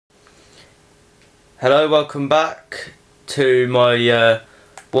Hello, welcome back to my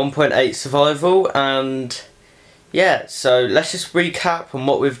 1.8 survival, and yeah, so let's just recap on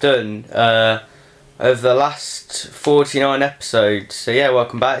what we've done over the last 49 episodes. So yeah,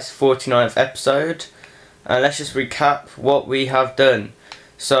 welcome back, it's the 49th episode, and let's just recap what we have done.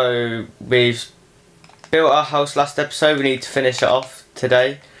 So we've built our house last episode, we need to finish it off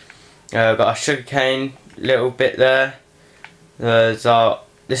today. Got our sugarcane little bit there.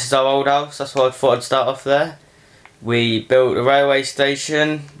 This is our old house, that's why I thought I'd start off there. We built a railway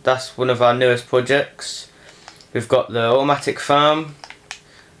station, that's one of our newest projects. We've got the automatic farm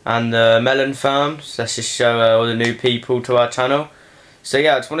and the melon farm, so let's just show all the new people to our channel. So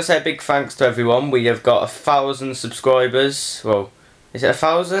yeah, I just want to say a big thanks to everyone. We have got 1,000 subscribers. Well, is it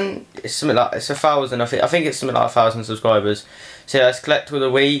 1,000? It's something like, it's 1,000, I think it's something like 1,000 subscribers. So yeah, let's collect all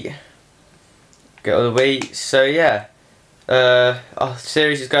the wheat. Get all the wheat, so yeah. Our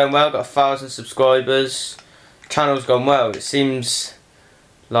series is going well, got 1,000 subscribers. Channel's gone well. It seems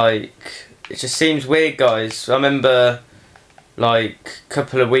like, it just seems weird, guys. I remember like a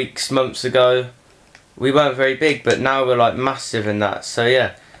couple of weeks, months ago, we weren't very big, but now we're like massive in that. So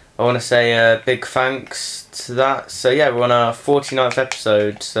yeah, I want to say a big thanks to that. So yeah, we're on our 49th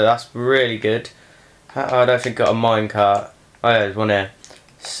episode, so that's really good. I don't think I got a minecart. Oh yeah, there's one here.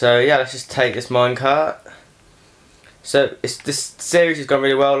 So yeah, let's just take this minecart. So this series has gone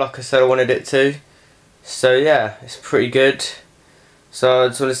really well, like I said I wanted it to. So yeah, it's pretty good. So I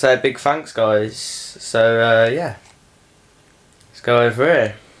just want to say a big thanks, guys. So yeah, let's go over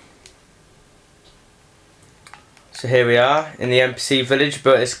here. So here we are in the NPC village,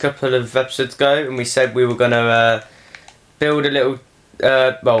 but it's a couple of episodes ago and we said we were going to build a little,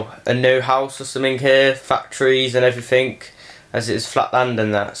 well, a new house or something here, factories and everything, as it's flat land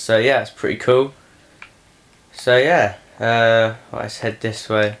and that. So yeah, it's pretty cool. So yeah, let's head this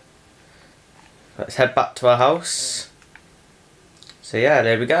way. Let's head back to our house. So yeah,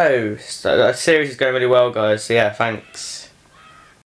 there we go. So that series is going really well, guys. So yeah, thanks.